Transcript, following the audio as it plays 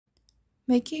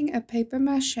Making a paper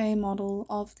mache model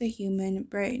of the human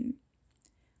brain.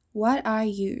 What I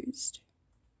used: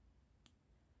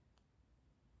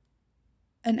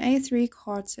 an A3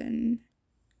 carton,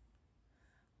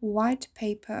 white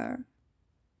paper,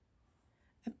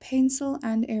 a pencil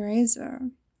and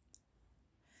eraser,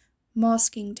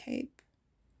 masking tape,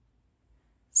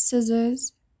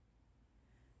 scissors,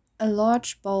 a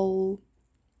large bowl,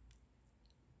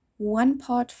 1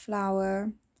 part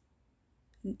flour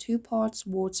and 2 parts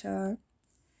water,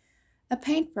 a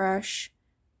paintbrush,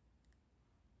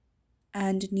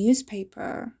 and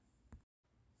newspaper.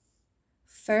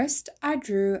 First, I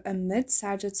drew a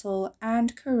mid-sagittal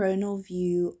and coronal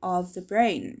view of the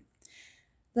brain.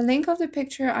 The link of the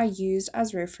picture I used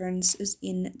as reference is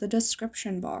in the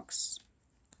description box.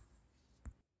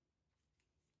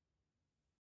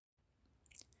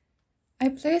 I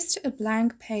placed a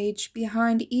blank page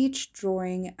behind each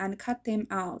drawing and cut them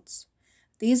out.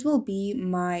 These will be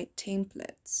my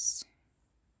templates.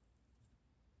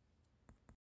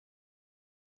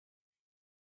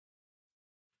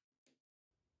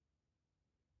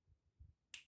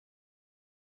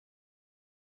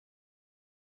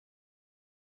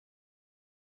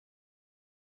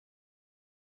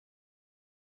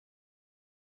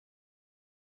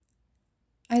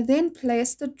 I then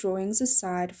placed the drawings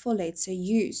aside for later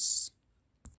use.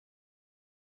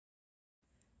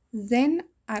 Then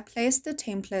I placed the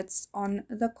templates on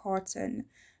the carton,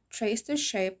 traced the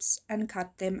shapes, and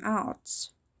cut them out.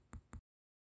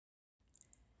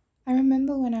 I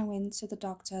remember when I went to the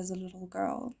doctor as a little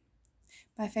girl.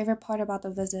 My favorite part about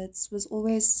the visits was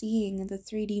always seeing the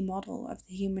 3D model of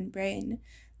the human brain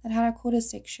that had a quarter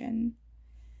section.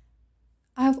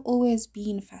 I've always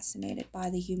been fascinated by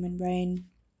the human brain.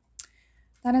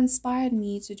 That inspired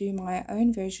me to do my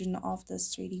own version of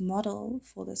this 3D model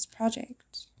for this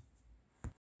project.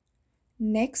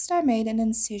 Next, I made an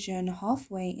incision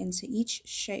halfway into each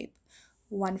shape,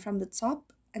 one from the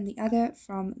top and the other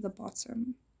from the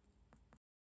bottom.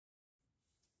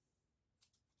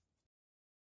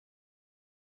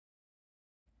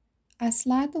 I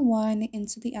slide the one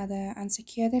into the other and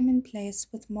secure them in place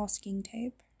with masking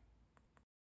tape.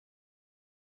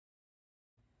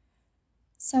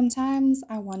 Sometimes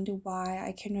I wonder why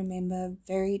I can remember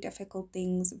very difficult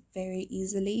things very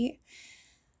easily,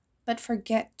 but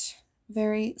forget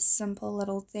very simple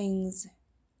little things,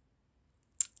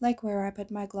 like where I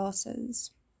put my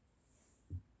glasses.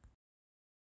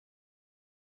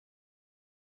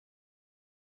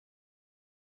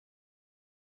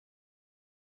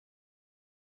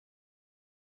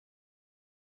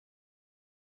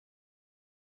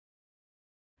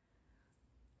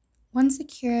 Once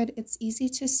secured, it's easy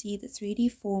to see the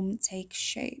 3D form take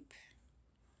shape.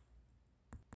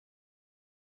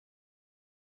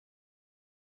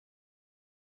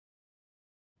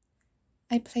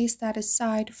 I place that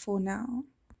aside for now.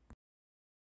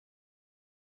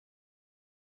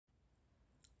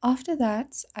 After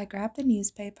that, I grab the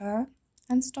newspaper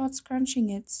and start scrunching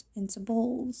it into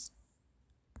balls.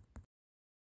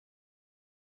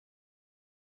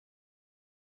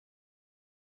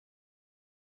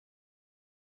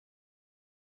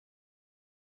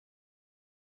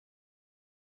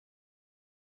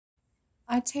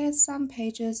 I tear some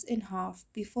pages in half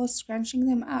before scrunching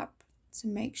them up to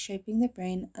make shaping the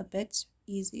brain a bit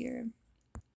easier.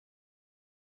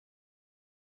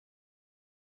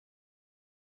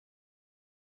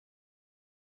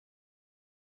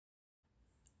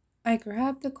 I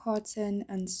grab the carton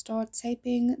and start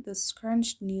taping the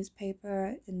scrunched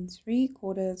newspaper in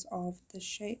 3/4 of the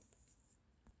shape.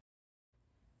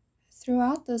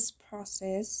 Throughout this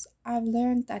process, I've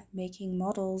learned that making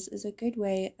models is a good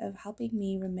way of helping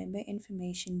me remember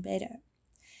information better,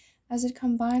 as it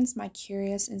combines my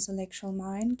curious intellectual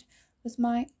mind with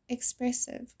my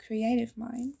expressive creative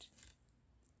mind.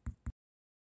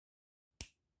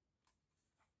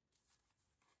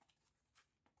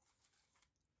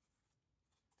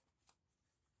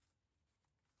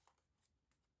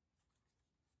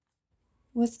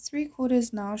 With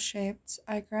 3/4 now shaped,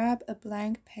 I grab a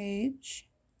blank page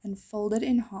and fold it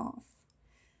in half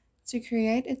to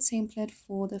create a template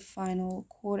for the final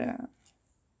quarter.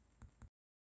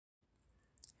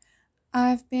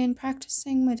 I've been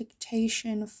practicing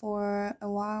meditation for a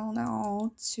while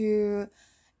now to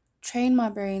train my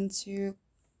brain to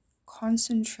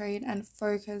concentrate and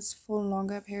focus for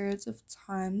longer periods of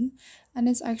time, and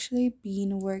it's actually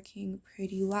been working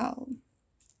pretty well.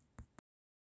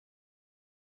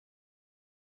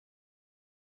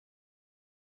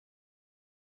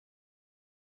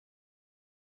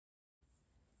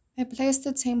 I place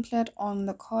the template on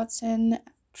the carton,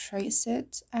 trace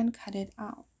it, and cut it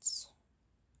out.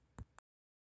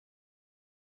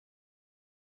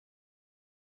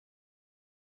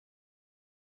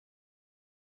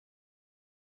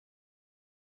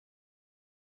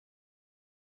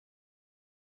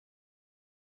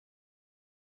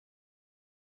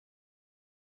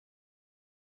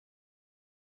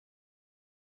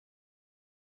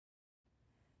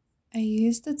 I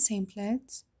used the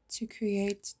template to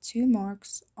create two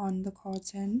marks on the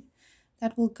carton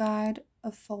that will guide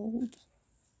a fold.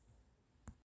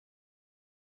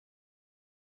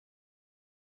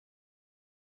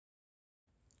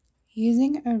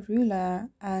 Using a ruler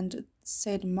and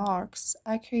said marks,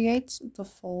 I create the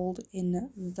fold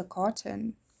in the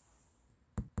carton.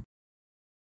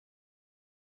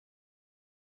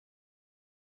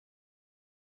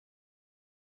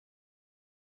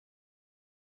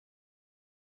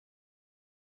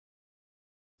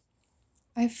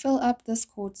 I fill up this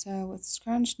quarter with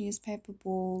scrunched newspaper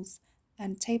balls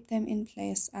and tape them in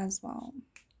place as well.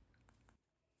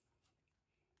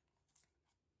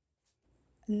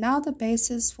 Now the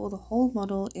basis for the whole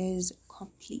model is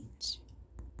complete.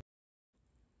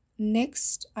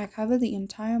 Next, I cover the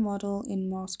entire model in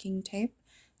masking tape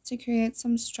to create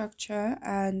some structure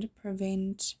and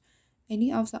prevent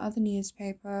any of the other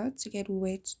newspaper to get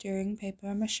wet during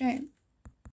paper mache.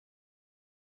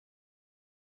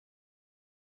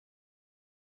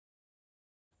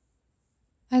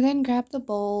 I then grab the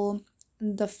bowl,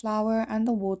 the flour and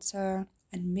the water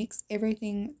and mix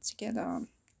everything together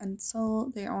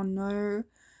until there are no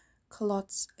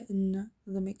clots in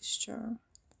the mixture.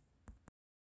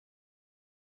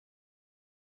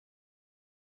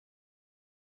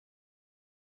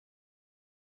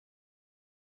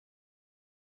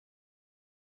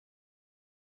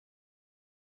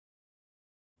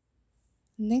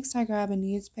 Next, I grab a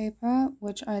newspaper,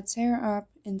 which I tear up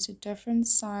into different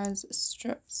size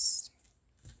strips.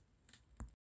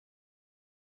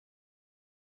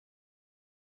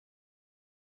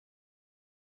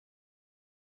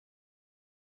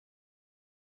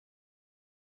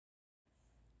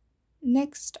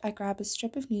 Next, I grab a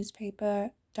strip of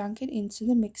newspaper, dunk it into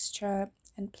the mixture,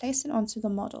 and place it onto the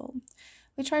model,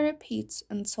 which I repeat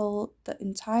until the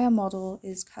entire model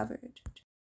is covered.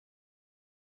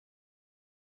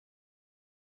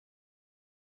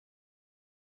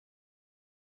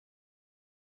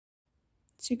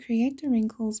 To create the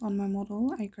wrinkles on my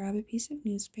model, I grab a piece of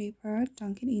newspaper,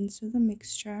 dunk it into the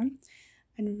mixture,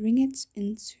 and wring it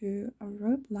into a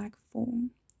rope-like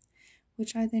form,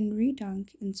 which I then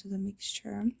redunk into the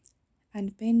mixture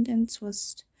and bend and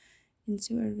twist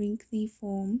into a wrinkly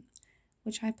form,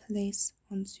 which I place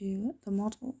onto the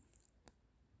model.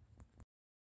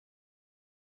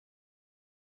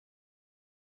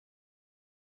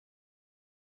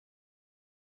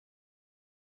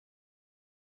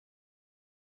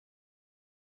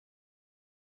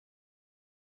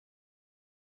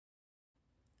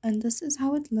 And this is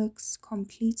how it looks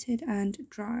completed and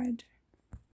dried.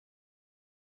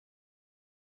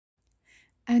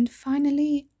 And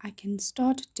finally, I can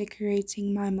start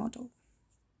decorating my model.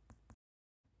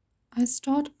 I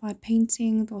start by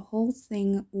painting the whole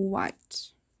thing white.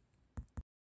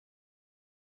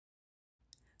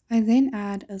 I then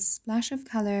add a splash of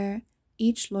color,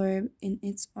 each lobe in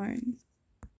its own.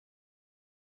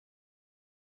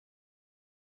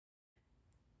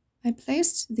 I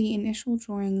placed the initial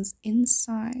drawings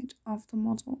inside of the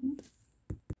model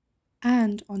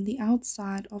and on the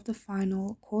outside of the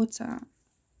final quarter.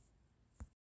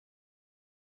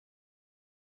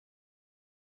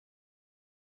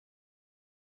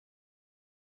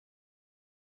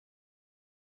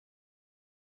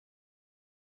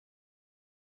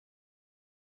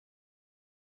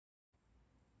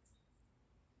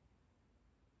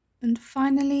 And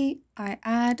finally, I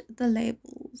add the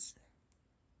labels.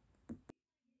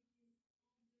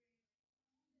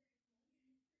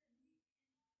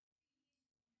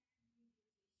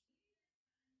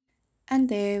 And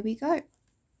there we go.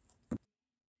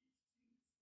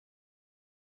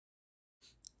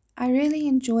 I really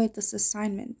enjoyed this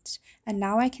assignment, and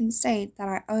now I can say that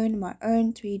I own my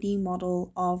own 3D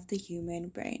model of the human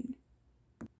brain.